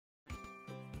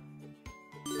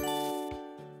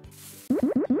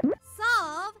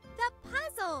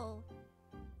equal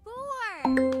 4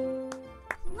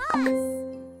 plus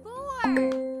 4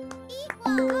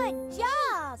 equals. Good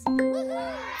job! Woohoo!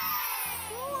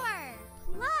 4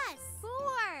 plus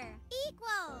 4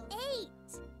 equals 8.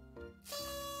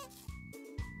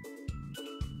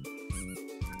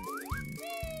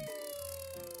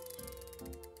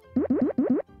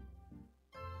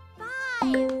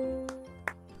 5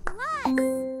 plus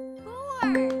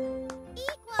 4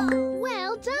 equals.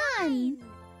 Well done! 9.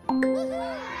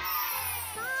 Woohoo!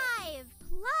 5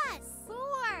 plus 4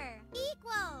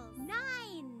 equals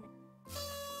 9.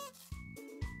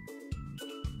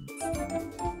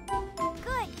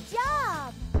 Good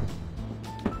job!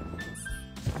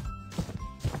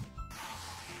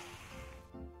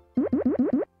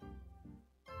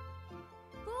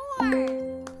 4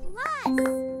 plus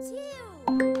 2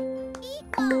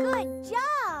 equals. Good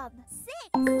job! 6.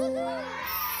 Woohoo!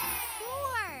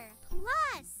 4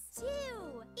 plus 2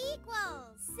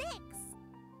 equals 6.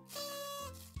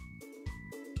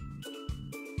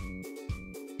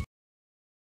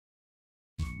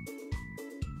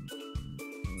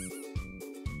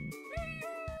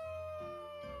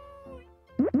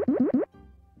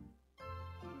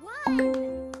 1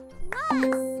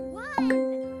 plus 1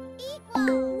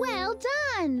 equals. Well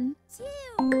done! 2.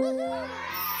 Woohoo!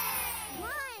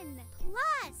 1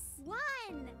 plus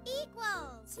 1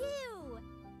 equals 2.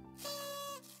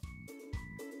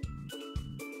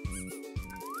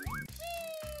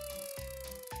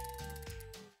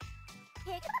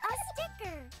 Pick a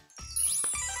sticker.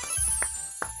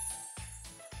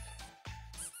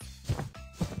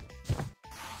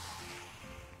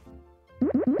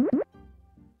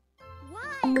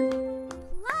 One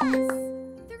plus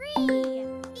 3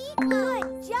 equals. Good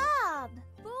job!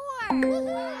 4.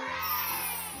 Woohoo!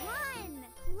 1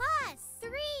 plus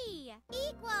 3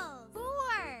 equals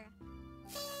 4.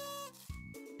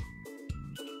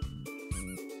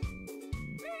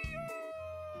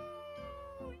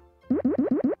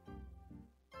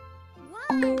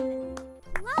 1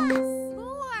 plus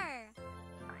 4.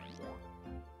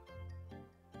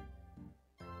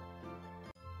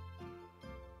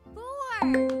 4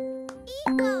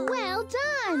 equals. Well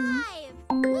done!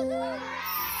 5. Woohoo!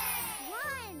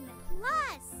 1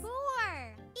 plus 4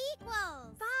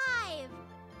 equals 5.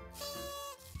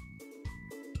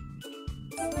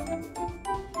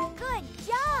 Good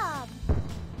job!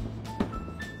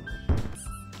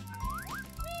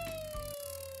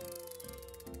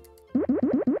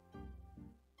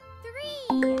 3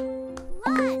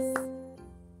 plus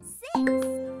 6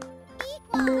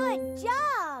 equals. Good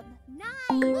job!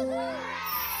 9. Woohoo!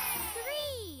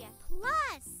 3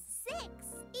 plus 6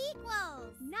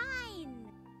 equals 9.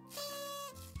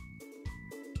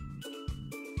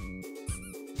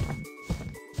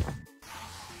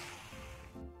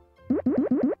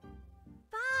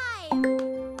 5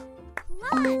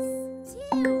 plus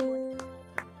 2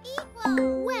 equals.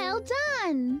 Well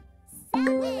done!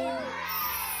 7.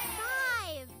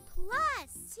 5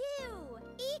 plus 2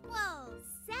 equals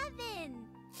 7.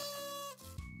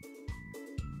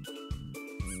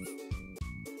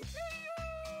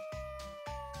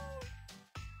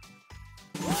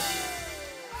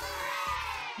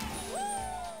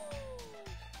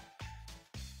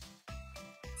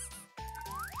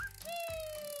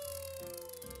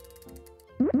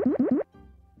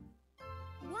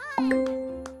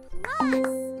 1 plus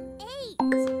 8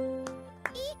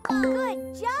 equals. Good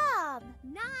job!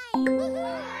 9.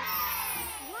 Woohoo!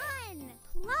 1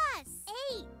 plus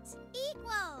 8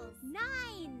 equals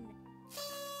 9.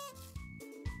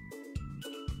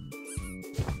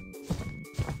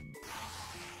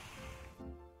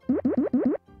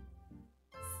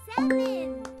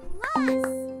 7 plus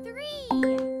 3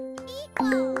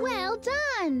 equals. Well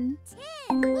done!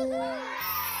 10. Woohoo!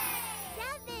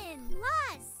 7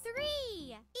 plus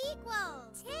 3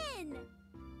 equals 10.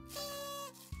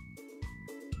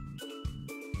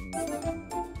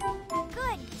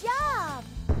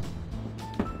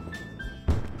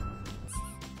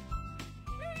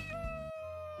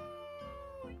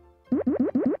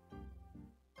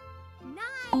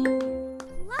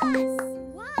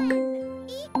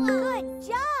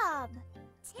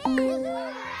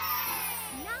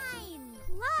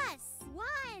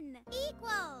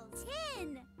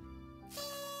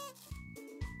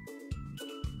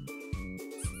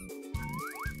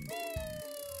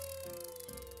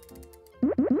 9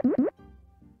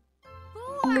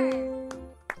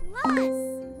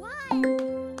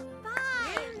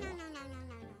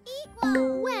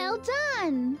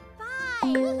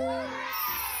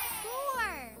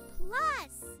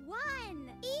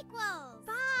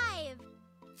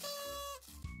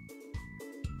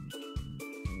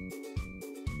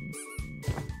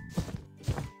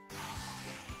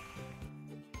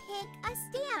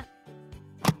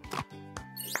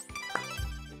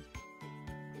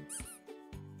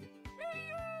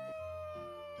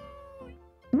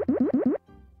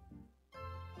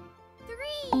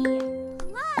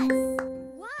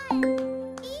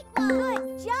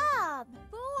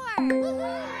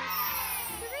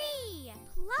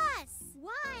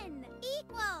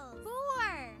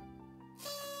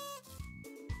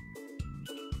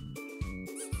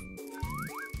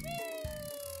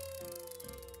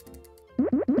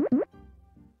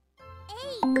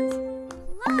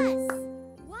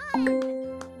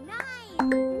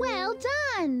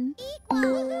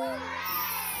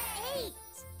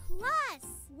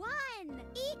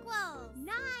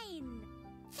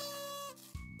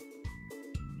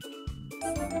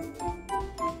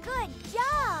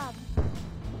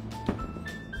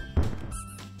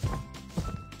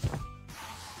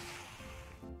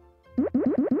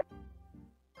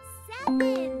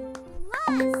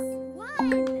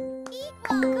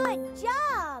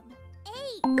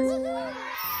 7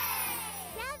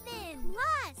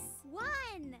 plus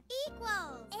 1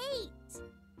 equals 8.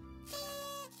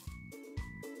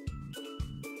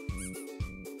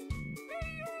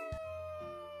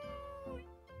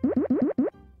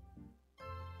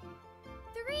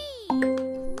 3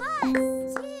 plus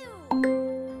 2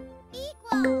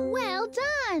 equals Well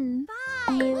done.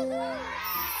 5.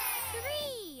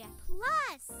 3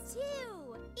 plus 2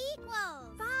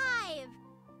 equals 5.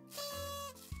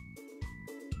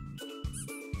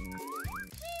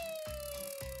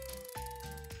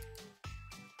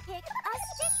 Pick a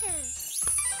sticker.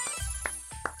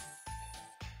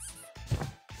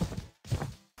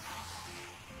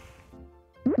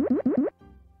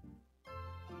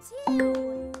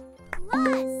 Two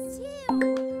plus 2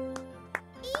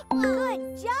 equals Good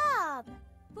job.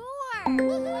 4. 2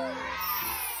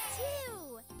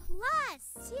 plus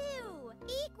 2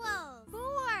 equals 4.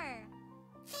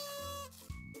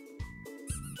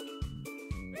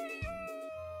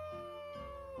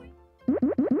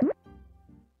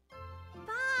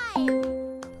 5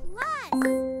 plus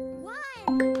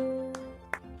 1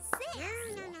 6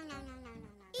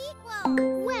 equals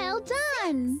Well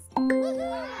done. 5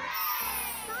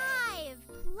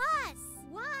 plus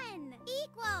 1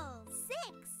 equals 6.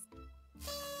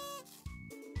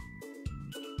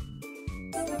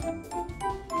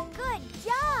 Good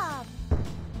job.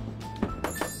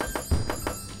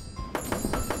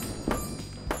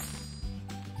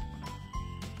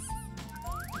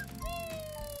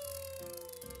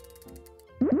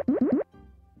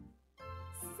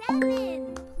 Seven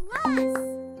plus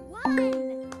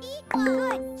 1 equals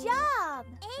Good job.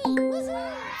 8.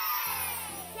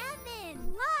 7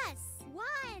 plus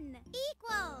 1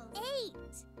 equals 8.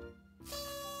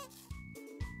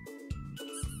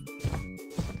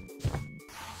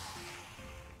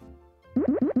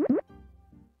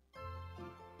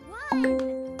 1